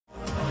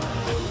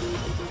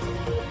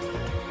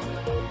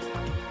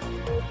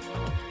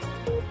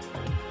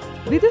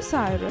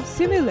Vidusayura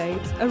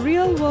simulates a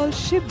real-world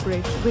ship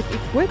bridge with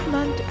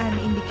equipment and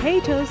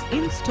indicators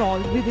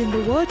installed within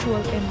the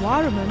virtual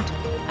environment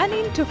and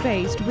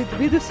interfaced with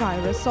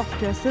Vidusayura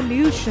software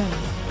solution.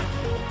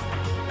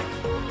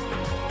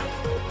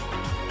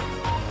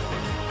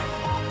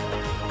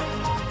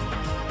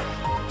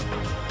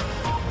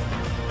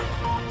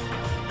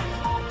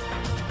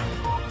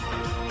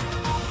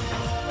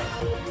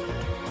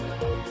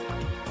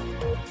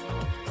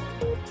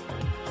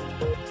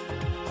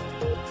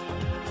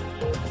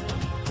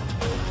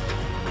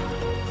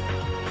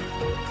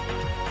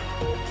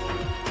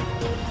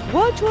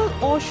 Virtual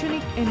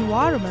oceanic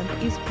environment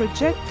is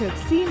projected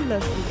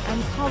seamlessly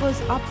and covers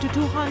up to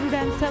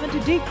 270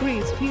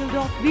 degrees field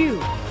of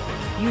view.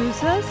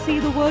 Users see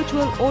the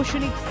virtual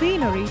oceanic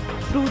scenery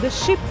through the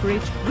ship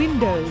bridge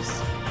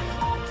windows.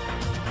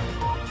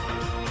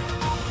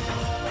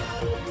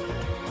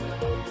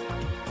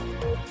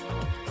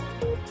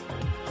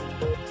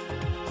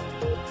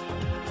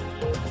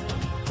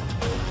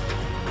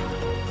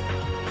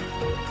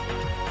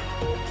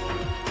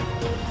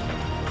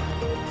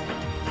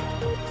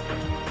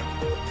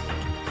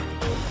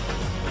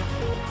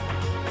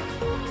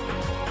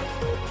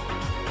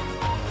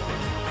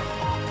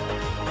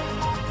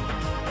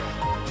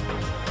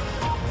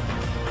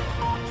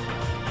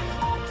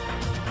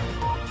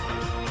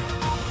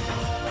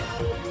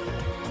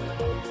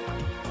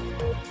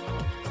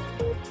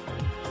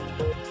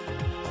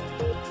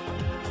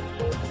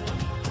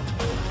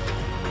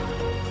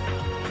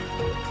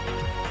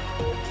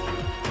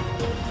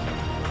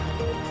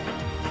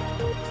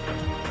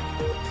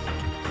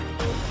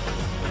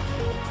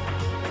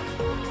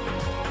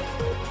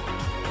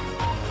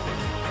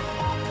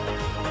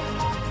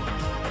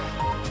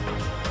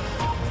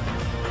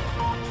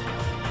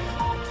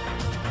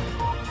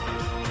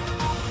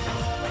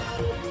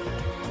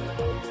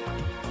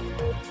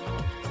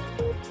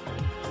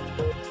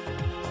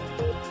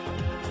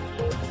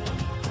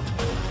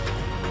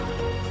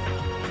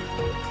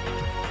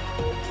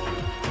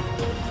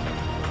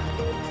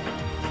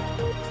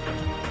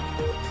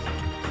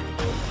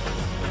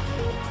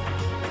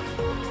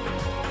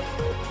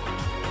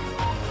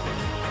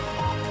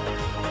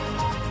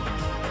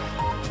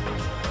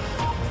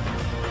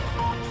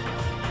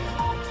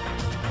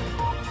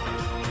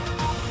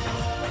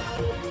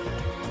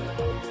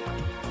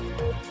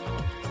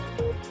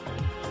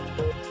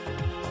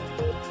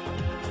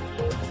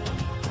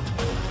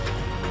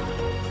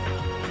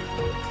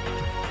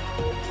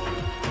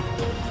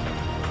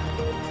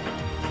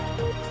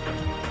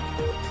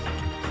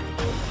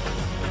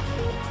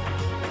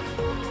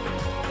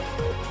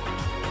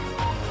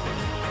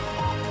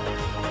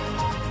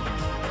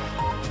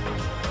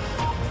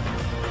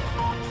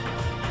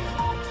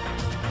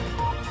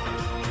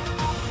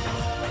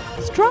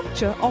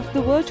 Structure of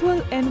the virtual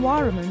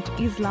environment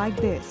is like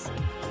this.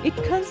 It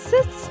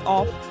consists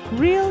of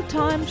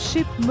real-time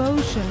ship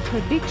motion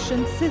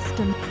prediction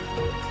system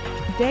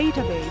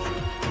database,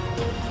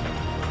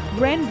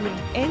 rendering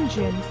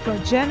engine for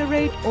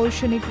generate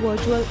oceanic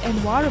virtual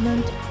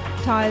environment,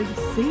 tiled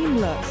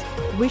seamless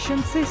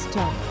vision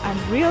system and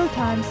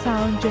real-time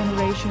sound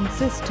generation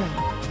system.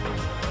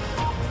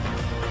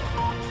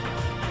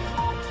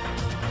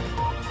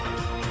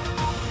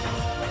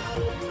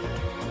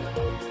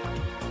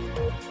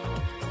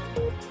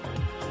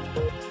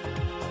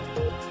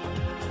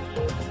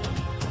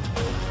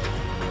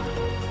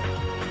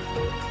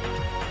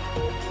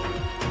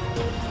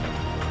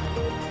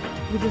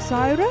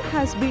 Vidusayura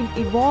has been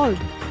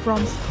evolved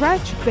from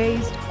scratch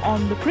based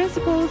on the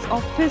principles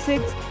of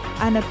physics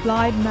and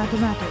applied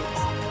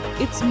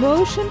mathematics. Its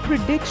motion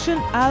prediction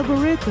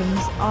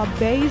algorithms are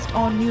based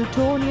on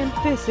Newtonian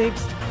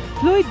physics,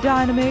 fluid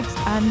dynamics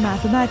and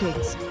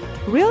mathematics.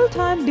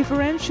 Real-time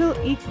differential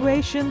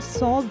equation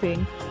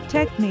solving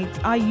techniques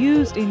are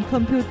used in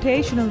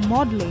computational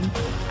modeling,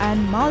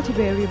 and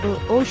multivariable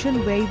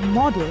ocean wave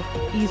model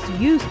is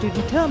used to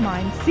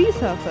determine sea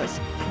surface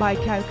by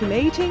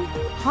calculating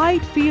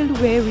height field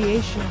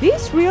variation.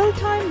 These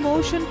real-time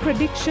motion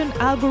prediction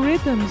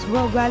algorithms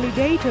were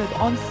validated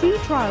on sea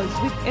trials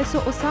with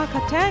Esso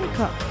Osaka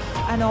tanker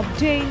and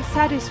obtained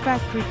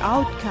satisfactory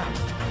outcome.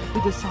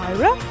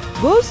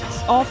 Vidusayura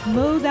boasts of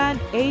more than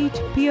 8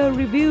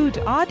 peer-reviewed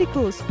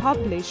articles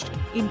published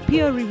in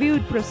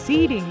peer-reviewed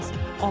proceedings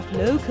of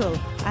local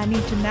and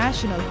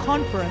international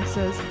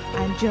conferences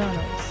and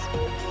journals.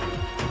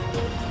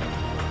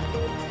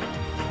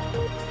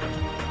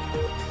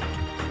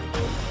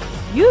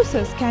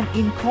 Users can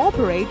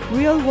incorporate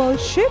real-world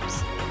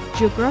ships,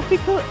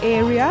 geographical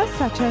areas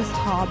such as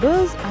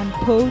harbors and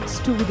ports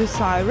to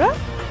Vidusayura.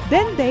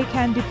 Then they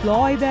can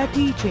deploy their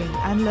teaching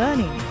and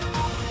learning,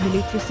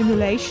 military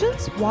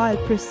simulations while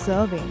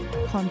preserving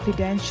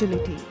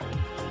confidentiality.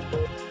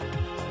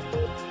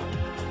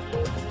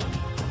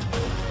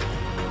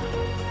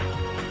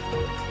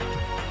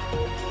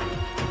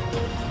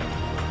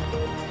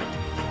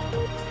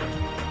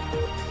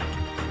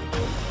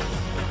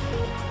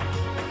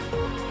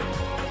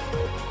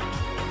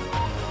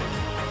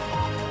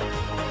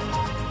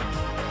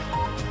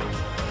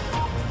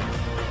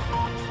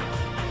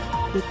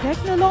 The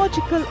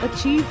technological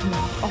achievement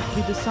of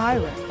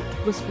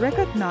Vidusayura was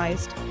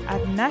recognized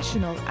at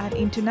national and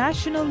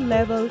international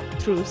level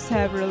through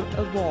several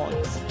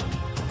awards.